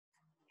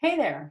Hey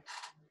there.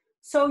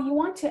 So you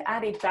want to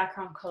add a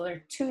background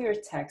color to your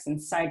text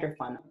inside your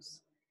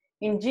funnels.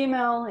 In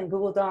Gmail, in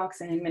Google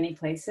Docs, and in many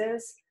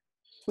places,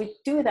 we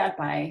do that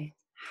by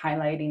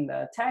highlighting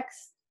the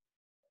text,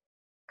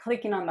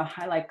 clicking on the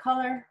highlight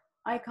color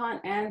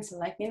icon, and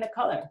selecting the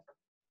color.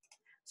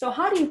 So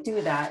how do you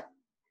do that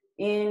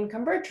in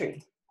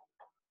Convertri?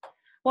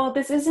 Well,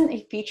 this isn't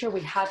a feature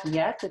we have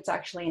yet. It's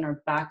actually in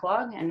our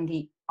backlog, and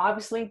we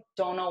obviously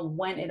don't know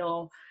when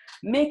it'll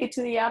make it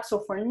to the app. So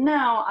for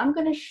now, I'm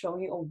going to show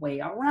you a way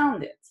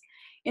around it.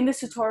 In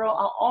this tutorial,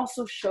 I'll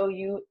also show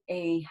you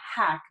a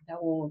hack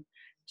that will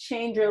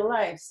change your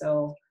life.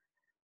 So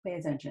pay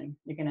attention.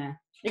 You're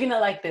gonna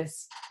like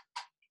this.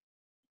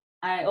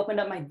 I opened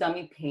up my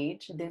dummy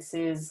page. This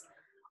is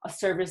a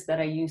service that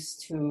I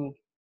used to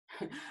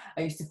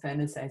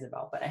fantasize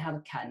about, but I have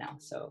a cat now,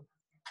 so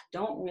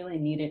don't really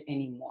need it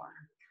anymore.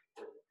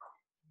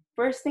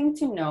 First thing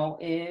to know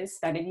is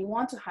that if you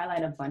want to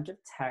highlight a bunch of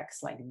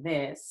text like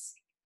this,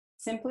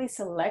 simply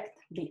select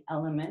the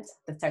element,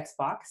 the text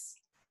box,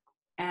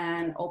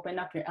 and open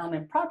up your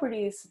element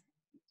properties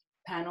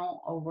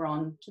panel over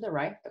on to the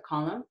right, the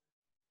column.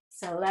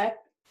 Select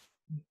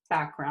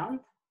background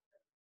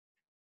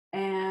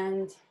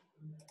and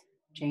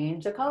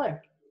change the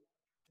color.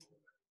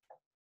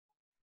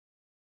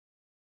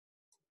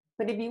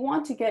 But if you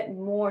want to get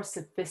more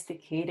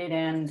sophisticated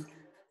and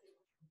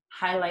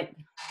highlight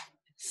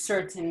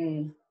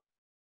certain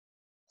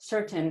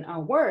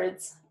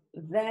words,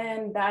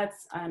 then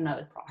that's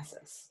another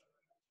process.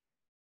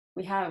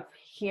 We have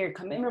here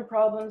commitment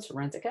problems,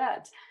 rent a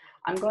cat.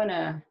 I'm going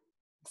to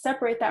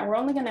separate that. We're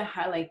only going to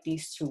highlight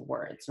these two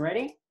words.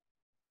 Ready?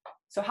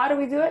 So how do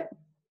we do it?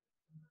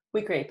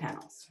 We create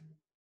panels.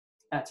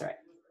 That's right.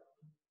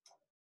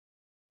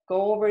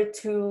 Go over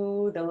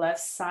to the left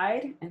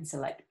side and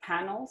select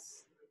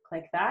panels.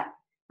 Click that,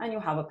 and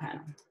you'll have a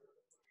panel.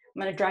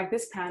 I'm going to drag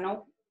this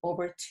panel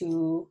over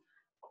to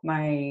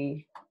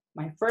my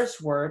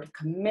first word,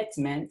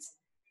 commitment,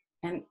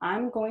 and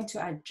I'm going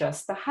to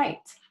adjust the height.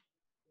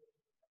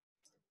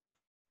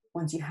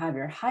 Once you have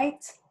your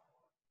height,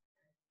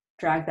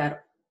 drag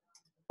that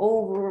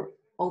over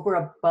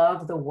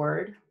above the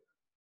word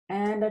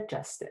and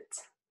adjust it.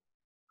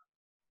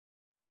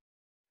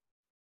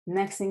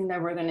 Next thing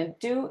that we're going to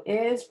do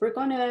is we're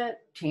going to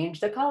change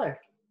the color.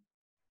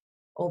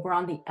 Over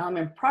on the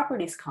element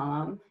properties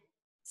column,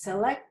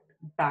 select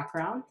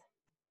background.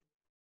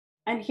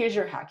 And here's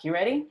your hack. You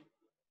ready?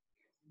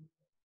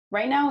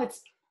 Right now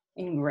it's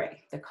in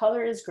gray. The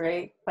color is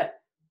gray,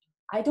 but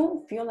I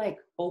don't feel like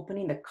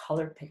opening the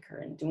color picker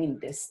and doing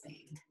this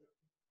thing.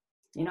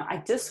 You know, I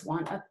just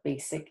want a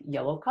basic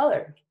yellow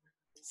color.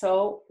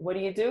 So what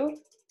do?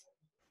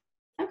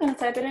 I'm going to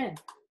type it in.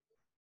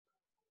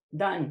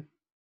 Done.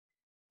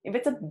 If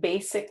it's a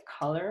basic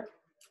color,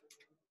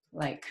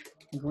 like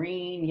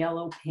green,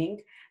 yellow,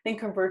 pink, then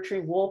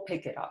Convertri will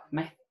pick it up.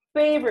 My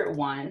favorite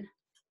one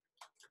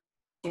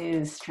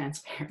is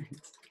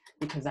transparent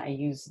because I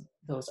use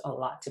those a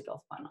lot to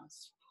build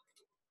funnels.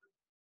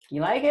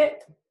 You like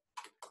it?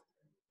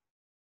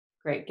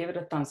 Great, give it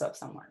a thumbs up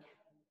somewhere.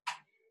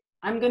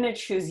 I'm gonna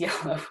choose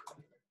yellow.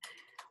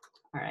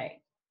 All right.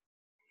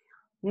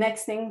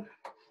 Next thing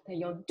that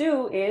you'll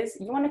do is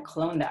you wanna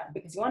clone that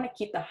because you wanna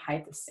keep the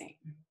height the same.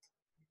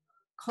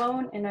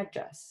 Clone and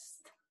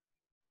adjust.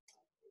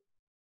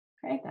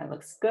 Okay, that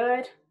looks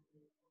good.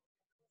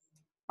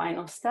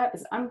 Final step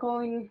is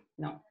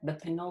the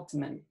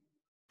penultimate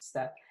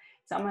step.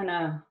 So I'm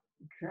gonna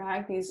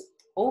drag these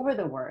over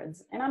the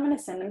words and I'm gonna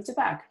send them to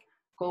back.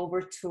 Go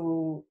over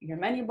to your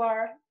menu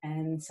bar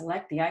and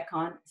select the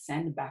icon,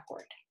 send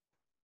backward.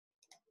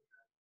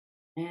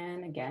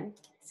 And again,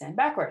 send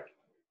backward.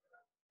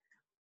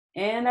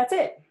 And that's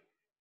it.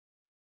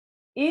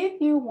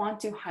 If you want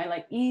to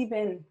highlight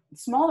even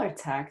smaller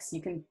text,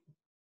 you can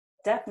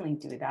definitely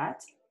do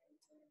that.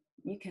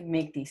 You can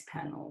make these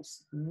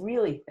panels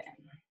really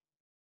thin.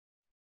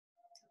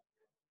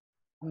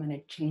 I'm going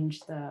to change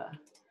the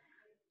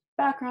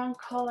background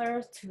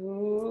color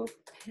to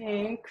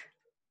pink.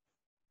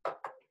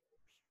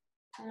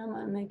 And I'm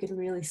going to make it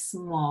really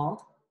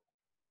small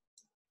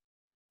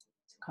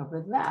to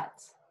cover that.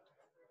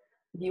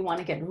 If you want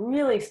to get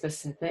really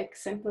specific,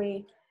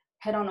 simply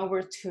head on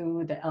over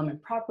to the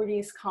element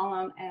properties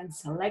column and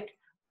select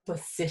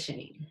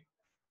positioning.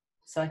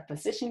 Select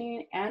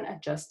positioning and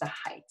adjust the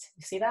height.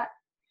 You see that?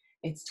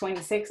 It's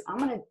 26. I'm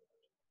going to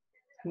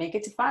make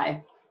it to 5.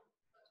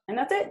 And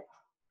that's it.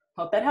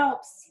 Hope that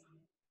helps.